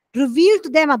revealed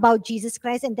to them about Jesus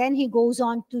Christ, and then he goes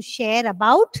on to share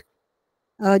about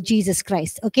Jesus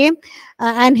Christ, okay,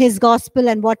 and his gospel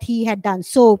and what he had done.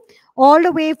 So all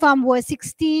the way from verse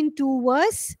 16 to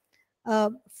verse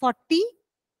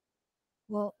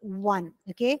 41,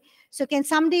 okay. So can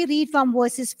somebody read from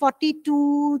verses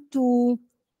 42 to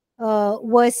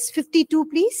verse 52,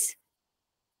 please?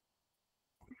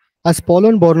 As Paul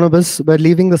and Barnabas were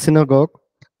leaving the synagogue,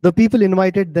 the people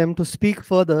invited them to speak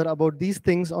further about these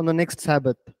things on the next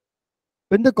Sabbath.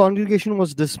 When the congregation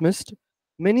was dismissed,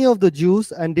 many of the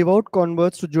Jews and devout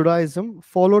converts to Judaism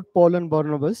followed Paul and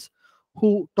Barnabas,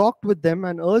 who talked with them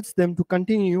and urged them to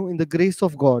continue in the grace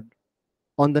of God.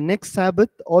 On the next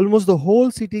Sabbath, almost the whole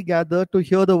city gathered to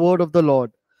hear the word of the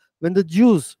Lord. When the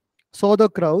Jews saw the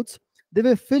crowds, they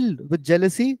were filled with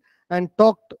jealousy and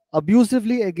talked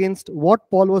abusively against what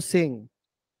Paul was saying.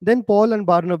 Then Paul and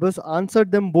Barnabas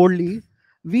answered them boldly,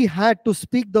 We had to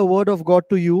speak the word of God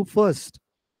to you first.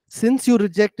 Since you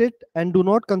reject it and do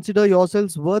not consider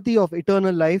yourselves worthy of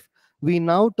eternal life, we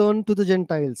now turn to the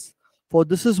Gentiles. For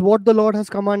this is what the Lord has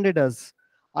commanded us.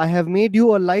 I have made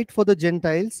you a light for the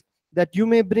Gentiles, that you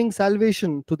may bring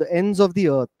salvation to the ends of the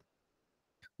earth.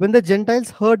 When the Gentiles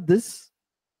heard this,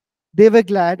 they were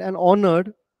glad and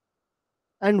honored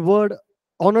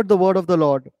the word of the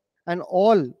Lord, and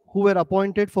all who were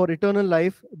appointed for eternal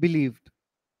life believed.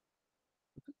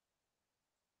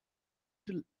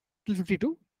 Till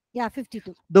 52. Yeah,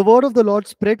 52. The word of the Lord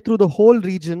spread through the whole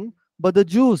region, but the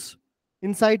Jews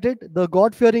incited the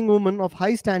God fearing women of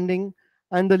high standing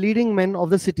and the leading men of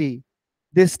the city.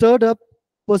 They stirred up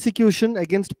persecution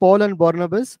against Paul and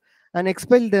Barnabas and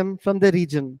expelled them from their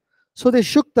region. So they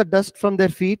shook the dust from their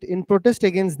feet in protest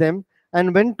against them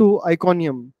and went to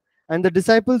Iconium. And the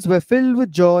disciples were filled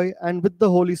with joy and with the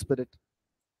Holy Spirit.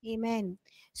 Amen.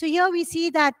 So here we see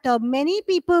that many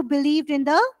people believed in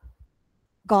the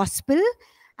gospel,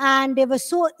 and they were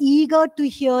so eager to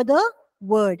hear the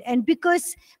word. And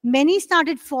because many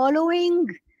started following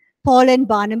Paul and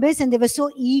Barnabas, and they were so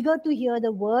eager to hear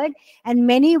the word, and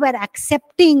many were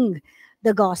accepting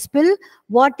the gospel,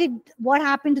 what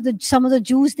happened to some of the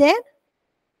Jews there?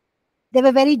 They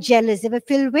were very jealous. They were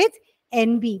filled with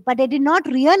envy, but they did not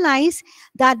realize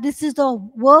that this is the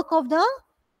work of the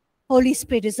Holy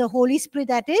Spirit. It's the Holy Spirit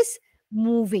that is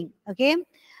moving. Okay.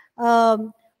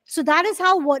 So that is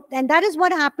that is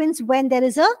what happens when there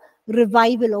is a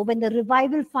revival, or when the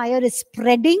revival fire is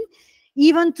spreading,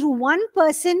 even through one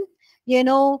person,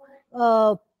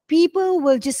 people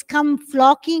will just come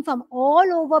flocking from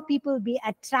all over. People will be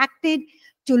attracted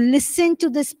to listen to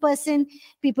this person.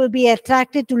 People will be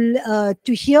attracted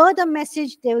to hear the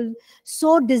message. They will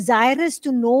so desirous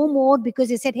to know more, because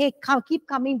they said, hey, keep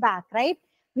coming back, right?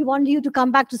 We want you to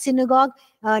come back to synagogue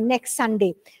next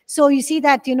Sunday. So you see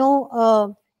that,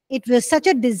 it was such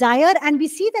a desire, and we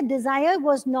see that desire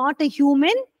was not a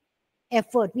human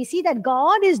effort. We see that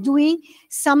God is doing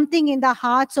something in the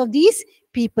hearts of these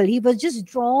people. He was just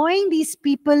drawing these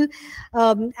people,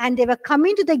 and they were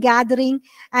coming to the gathering,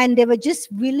 and they were just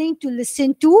willing to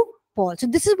listen to Paul. So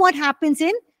this is what happens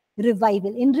in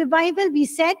revival. In revival, we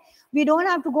said we don't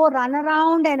have to go run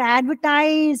around and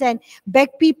advertise and beg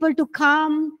people to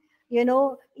come.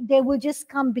 They will just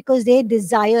come because they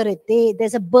desire it.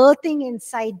 There's a birthing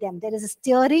inside them. There is a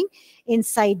stirring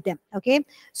inside them. Okay.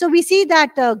 So we see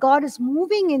that God is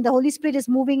moving the Holy Spirit is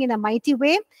moving in a mighty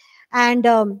way. And,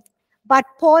 but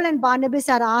Paul and Barnabas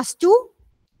are asked to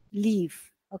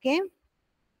leave. Okay.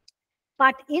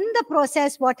 But in the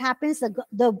process, what happens?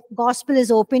 The gospel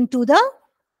is open to the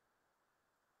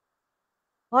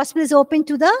Gospel is open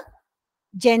to the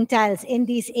Gentiles in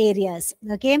these areas.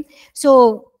 Okay,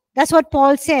 so that's what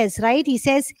Paul says, right? He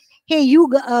says, hey, you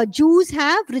Jews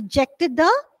have rejected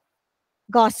the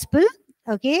gospel.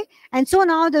 Okay, and so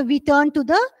now we turn to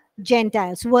the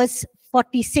Gentiles, verse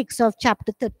 46 of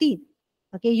chapter 13.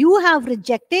 Okay, you have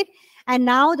rejected, and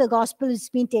now the gospel has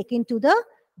been taken to the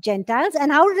Gentiles.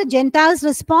 And how do the Gentiles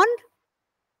respond?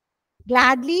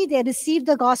 Gladly, they receive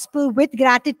the gospel with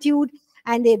gratitude,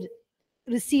 and they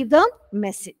receive the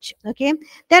message. Okay,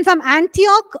 then from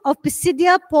Antioch of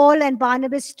Pisidia, Paul and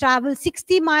Barnabas travel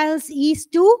 60 miles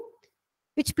east to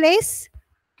which place?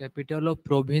 Capital of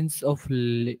province of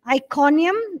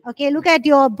Iconium. Okay, look at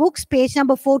your books, page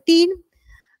number 14.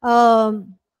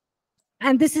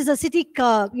 And this is a city,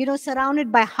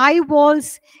 surrounded by high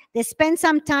walls. They spend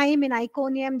some time in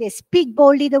Iconium. They speak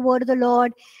boldly the word of the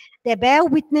Lord. They bear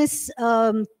witness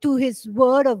to his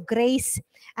word of grace.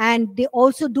 And they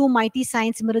also do mighty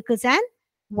signs, miracles, and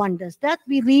wonders. That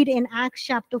we read in Acts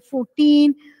chapter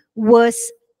 14,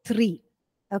 verse 3.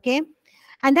 Okay.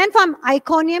 And then from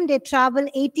Iconium, they travel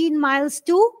 18 miles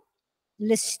to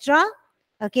Lystra.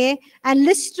 Okay. And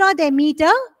Lystra, they meet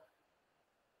a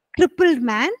crippled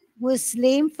man who was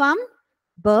lame from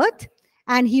birth,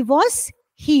 and he was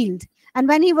healed. And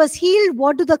when he was healed,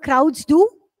 what do the crowds do?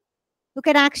 Look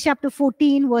at Acts chapter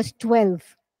 14, verse 12.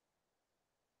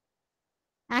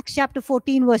 Acts chapter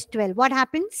 14, verse 12. What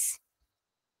happens?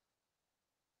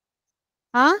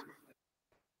 Huh?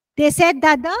 They said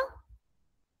that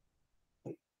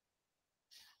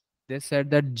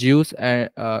Jews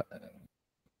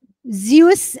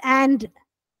Zeus and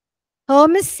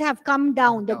Hermes have come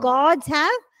down. The gods have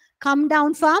come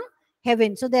down from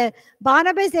heaven. So the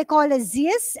Barnabas they call as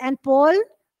Zeus, and Paul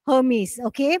Hermes.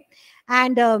 Okay,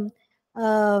 and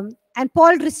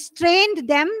Paul restrained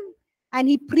them, and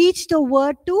he preached the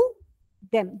word to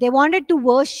them. They wanted to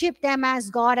worship them as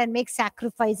God and make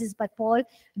sacrifices, but Paul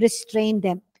restrained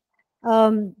them.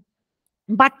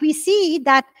 But we see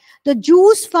that the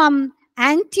Jews from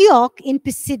Antioch in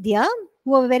Pisidia,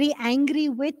 who were very angry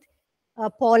with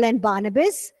Paul and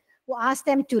Barnabas, who asked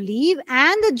them to leave,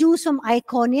 and the Jews from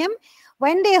Iconium,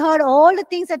 when they heard all the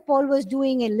things that Paul was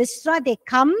doing in Lystra, they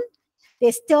come,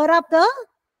 they stir up the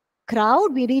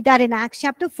crowd. We read that in Acts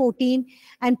chapter 14,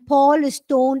 and Paul is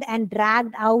stoned and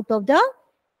dragged out of the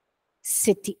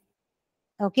city.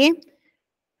 Okay.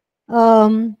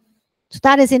 So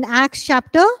that is in Acts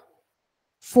chapter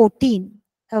 14.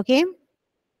 Okay.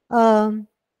 So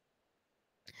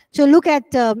look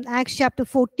at Acts chapter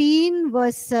 14,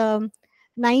 verse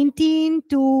 19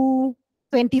 to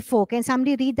 24. Can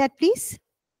somebody read that, please?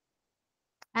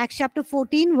 Acts chapter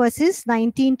 14, verses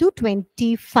 19 to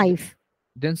 25.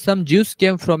 Then some Jews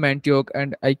came from Antioch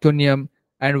and Iconium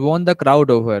and won the crowd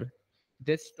over.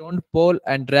 They stoned Paul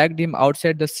and dragged him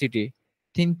outside the city,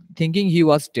 thinking he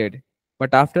was dead.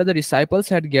 But after the disciples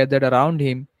had gathered around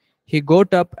him, he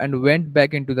got up and went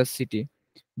back into the city.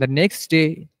 The next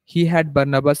day, he had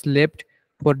Barnabas left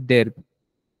for Derbe.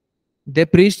 They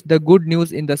preached the good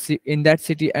news in that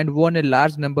city and won a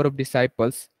large number of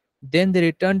disciples. Then they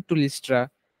returned to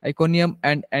Lystra, Iconium,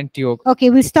 and Antioch. Okay,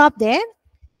 we'll stop there.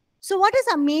 So what is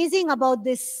amazing about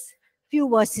this few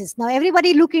verses? Now,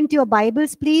 everybody look into your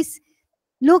Bibles, please.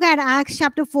 Look at Acts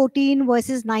chapter 14,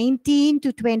 verses 19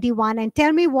 to 21, and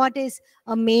tell me what is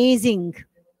amazing.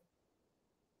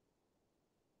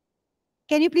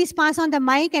 Can you please pass on the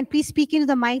mic and please speak into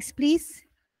the mics, please?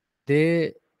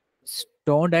 They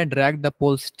stoned and dragged the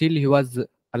Paul. Still, he was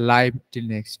alive till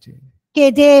next day.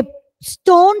 Okay, they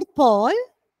stoned Paul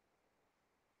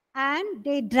and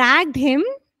they dragged him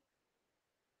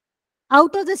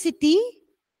out of the city,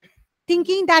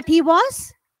 thinking that he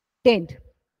was dead.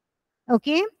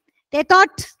 Okay, they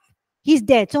thought he's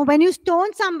dead. So when you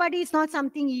stone somebody, it's not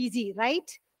something easy,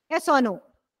 right? Yes or no?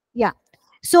 Yeah.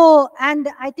 So, and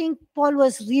I think Paul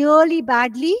was really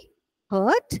badly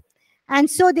hurt. And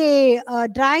so they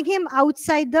drag him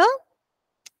outside the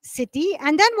city.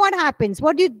 And then what happens?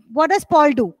 What does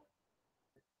Paul do?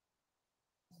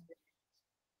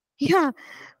 Yeah.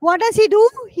 What does he do?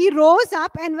 He rose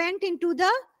up and went into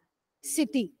the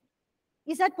city.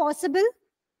 Is that possible?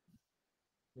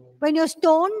 When you're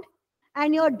stoned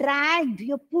and you're dragged,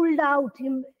 you're pulled out.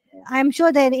 I'm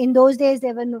sure that in those days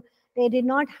they did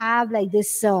not have like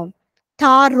this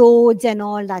tar roads and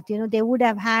all that. They would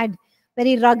have had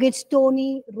very rugged,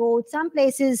 stony roads. Some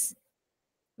places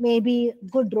maybe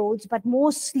good roads, but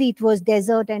mostly it was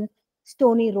desert and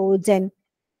stony roads. And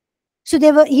so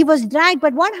he was dragged.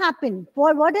 But what happened?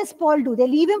 Paul, what does Paul do? They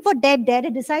leave him for dead there.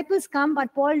 The disciples come,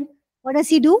 but Paul, what does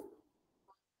he do?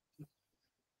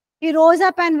 He rose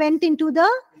up and went into the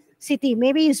city.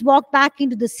 Maybe he's walked back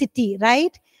into the city,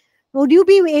 right? Would you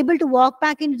be able to walk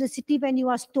back into the city when you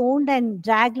are stoned and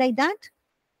dragged like that?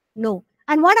 No.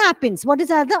 And what happens? What is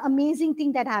the other amazing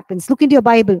thing that happens? Look into your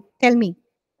Bible. Tell me.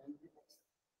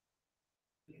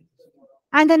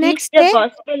 And the next Preached the day,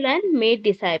 gospel and made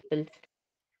disciples.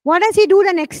 what does he do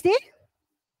the next day?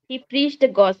 He preached the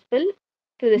gospel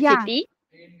to the Yeah. city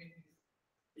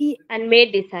He, and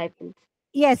made disciples.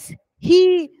 yes.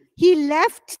 He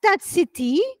left that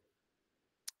city.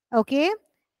 Okay.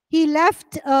 He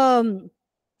left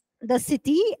the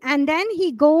city and then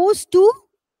he goes to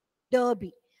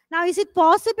Derby. Now, is it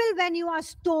possible when you are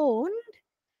stoned,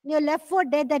 you're left for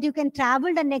dead, that you can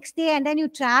travel the next day and then you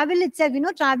travel itself?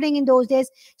 Traveling in those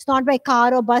days, it's not by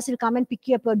car or bus, will come and pick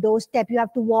you up your doorstep. You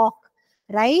have to walk,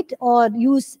 right? Or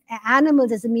use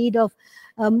animals as a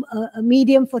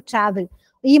medium for travel.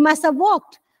 He must have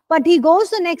walked, but he goes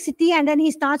to the next city and then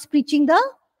he starts preaching the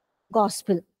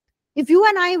gospel. If you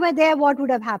and I were there, what would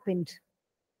have happened?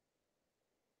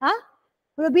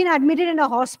 Would have been admitted in a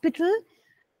hospital,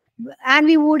 and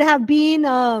we would have been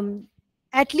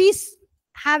at least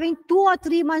having 2 or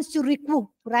 3 months to recoup,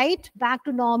 right? Back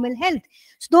to normal health.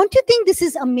 So don't you think this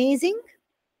is amazing?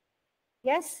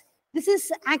 Yes, this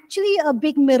is actually a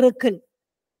big miracle,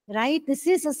 right? This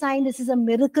is a sign, this is a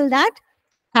miracle that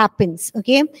happens,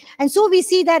 okay? And so we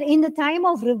see that in the time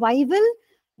of revival,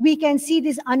 we can see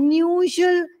these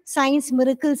unusual signs,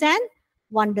 miracles, and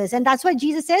wonders. And that's why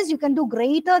Jesus says, you can do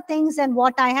greater things than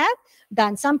what I have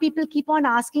done. Some people keep on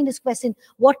asking this question,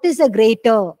 what is the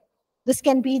greater? This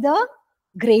can be the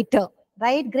greater,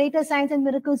 right? Greater signs and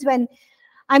miracles. When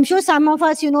I'm sure some of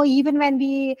us, even when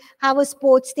we have a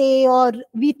sports day or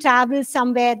we travel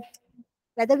somewhere,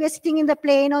 whether we're sitting in the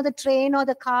plane or the train or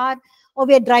the car, or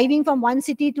we're driving from one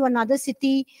city to another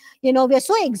city, we're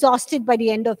so exhausted by the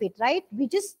end of it, right?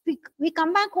 We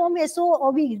come back home,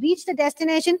 or we reach the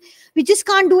destination, we just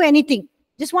can't do anything.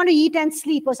 Just want to eat and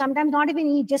sleep, or sometimes not even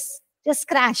eat, just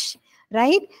crash,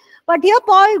 right? But here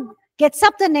Paul gets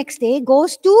up the next day,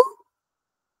 goes to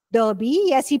Derby.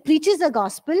 Yes, he preaches the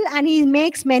gospel and he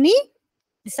makes many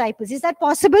disciples. Is that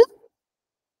possible?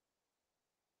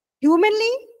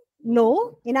 Humanly,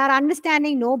 no. In our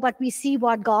understanding, no. But we see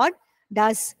what God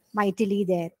does mightily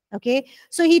there. Okay.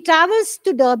 So he travels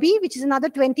to Derby, which is another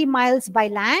 20 miles by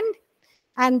land.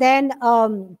 And then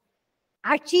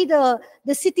actually the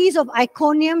cities of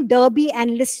Iconium, Derby,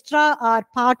 and Lystra are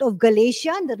part of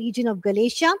Galatia, the region of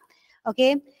Galatia.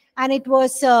 Okay. And it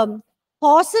was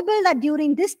possible that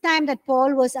during this time that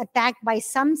Paul was attacked by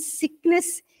some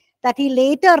sickness that he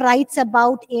later writes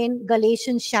about in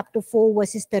Galatians chapter 4,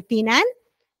 verses 13 and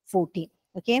 14.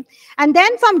 Okay. And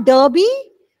then from Derby,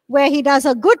 where he does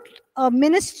a good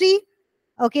ministry,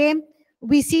 okay,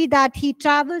 we see that he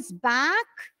travels back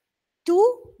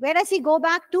to, where does he go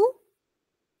back to?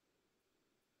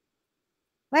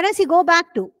 Where does he go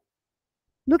back to?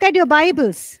 Look at your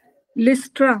Bibles.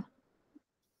 Lystra.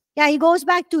 Yeah, he goes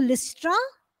back to Lystra,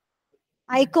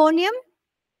 Iconium.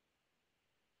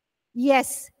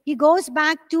 Yes, he goes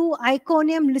back to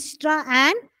Iconium, Lystra,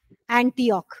 and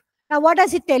Antioch. Now, what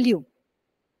does it tell you?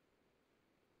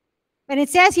 When it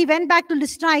says he went back to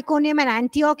Lystra, Iconium, and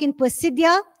Antioch in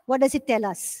Pisidia, what does it tell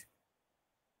us?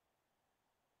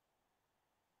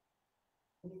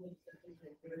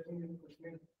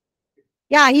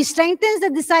 Yeah, he strengthens the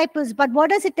disciples, but what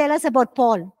does it tell us about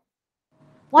Paul?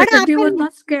 What Because he was happened?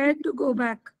 not scared to go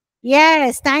back.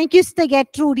 Yes, thank you, Sister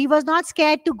Gertrude. He was not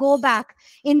scared to go back.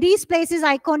 In these places,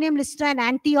 Iconium, Lystra, and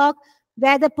Antioch,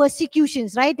 where the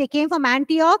persecutions, right? They came from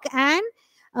Antioch and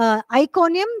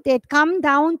Iconium. They'd come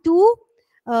down to,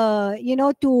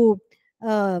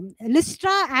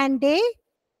 Lystra, and they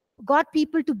got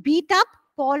people to beat up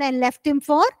Paul and left him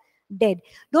for dead.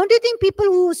 Don't you think people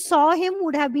who saw him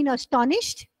would have been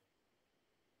astonished?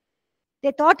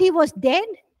 They thought he was dead.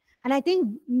 And I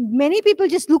think many people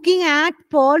just looking at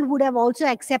Paul would have also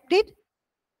accepted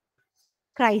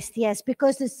Christ, yes,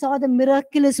 because they saw the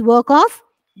miraculous work of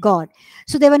God.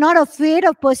 So they were not afraid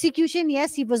of persecution.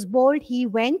 Yes, he was bold. He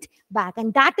went back.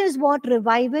 And that is what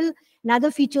revival,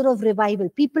 another feature of revival.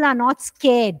 People are not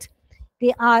scared.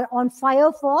 They are on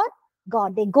fire for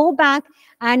God. They go back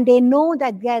and they know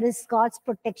that there is God's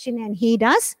protection and he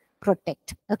does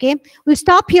protect. Okay, we'll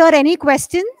stop here. Any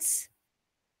questions?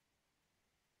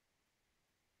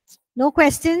 No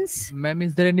questions? Ma'am,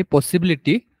 is there any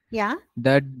possibility Yeah.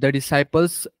 that the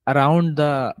disciples around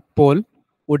the Paul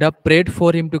would have prayed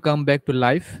for him to come back to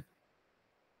life?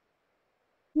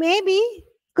 Maybe,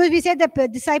 because we said the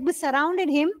disciples surrounded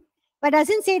him, but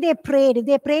doesn't say they prayed. If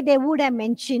they prayed, they would have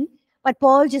mentioned. But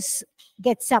Paul just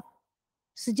gets up.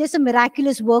 So just a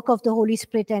miraculous work of the Holy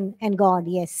Spirit and God,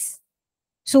 yes.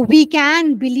 So we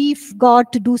can believe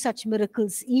God to do such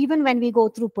miracles even when we go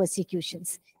through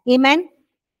persecutions. Amen.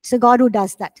 It's a God who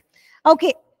does that.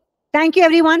 Okay. Thank you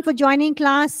everyone for joining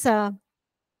class. Have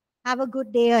a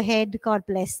good day ahead. God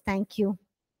bless. Thank you.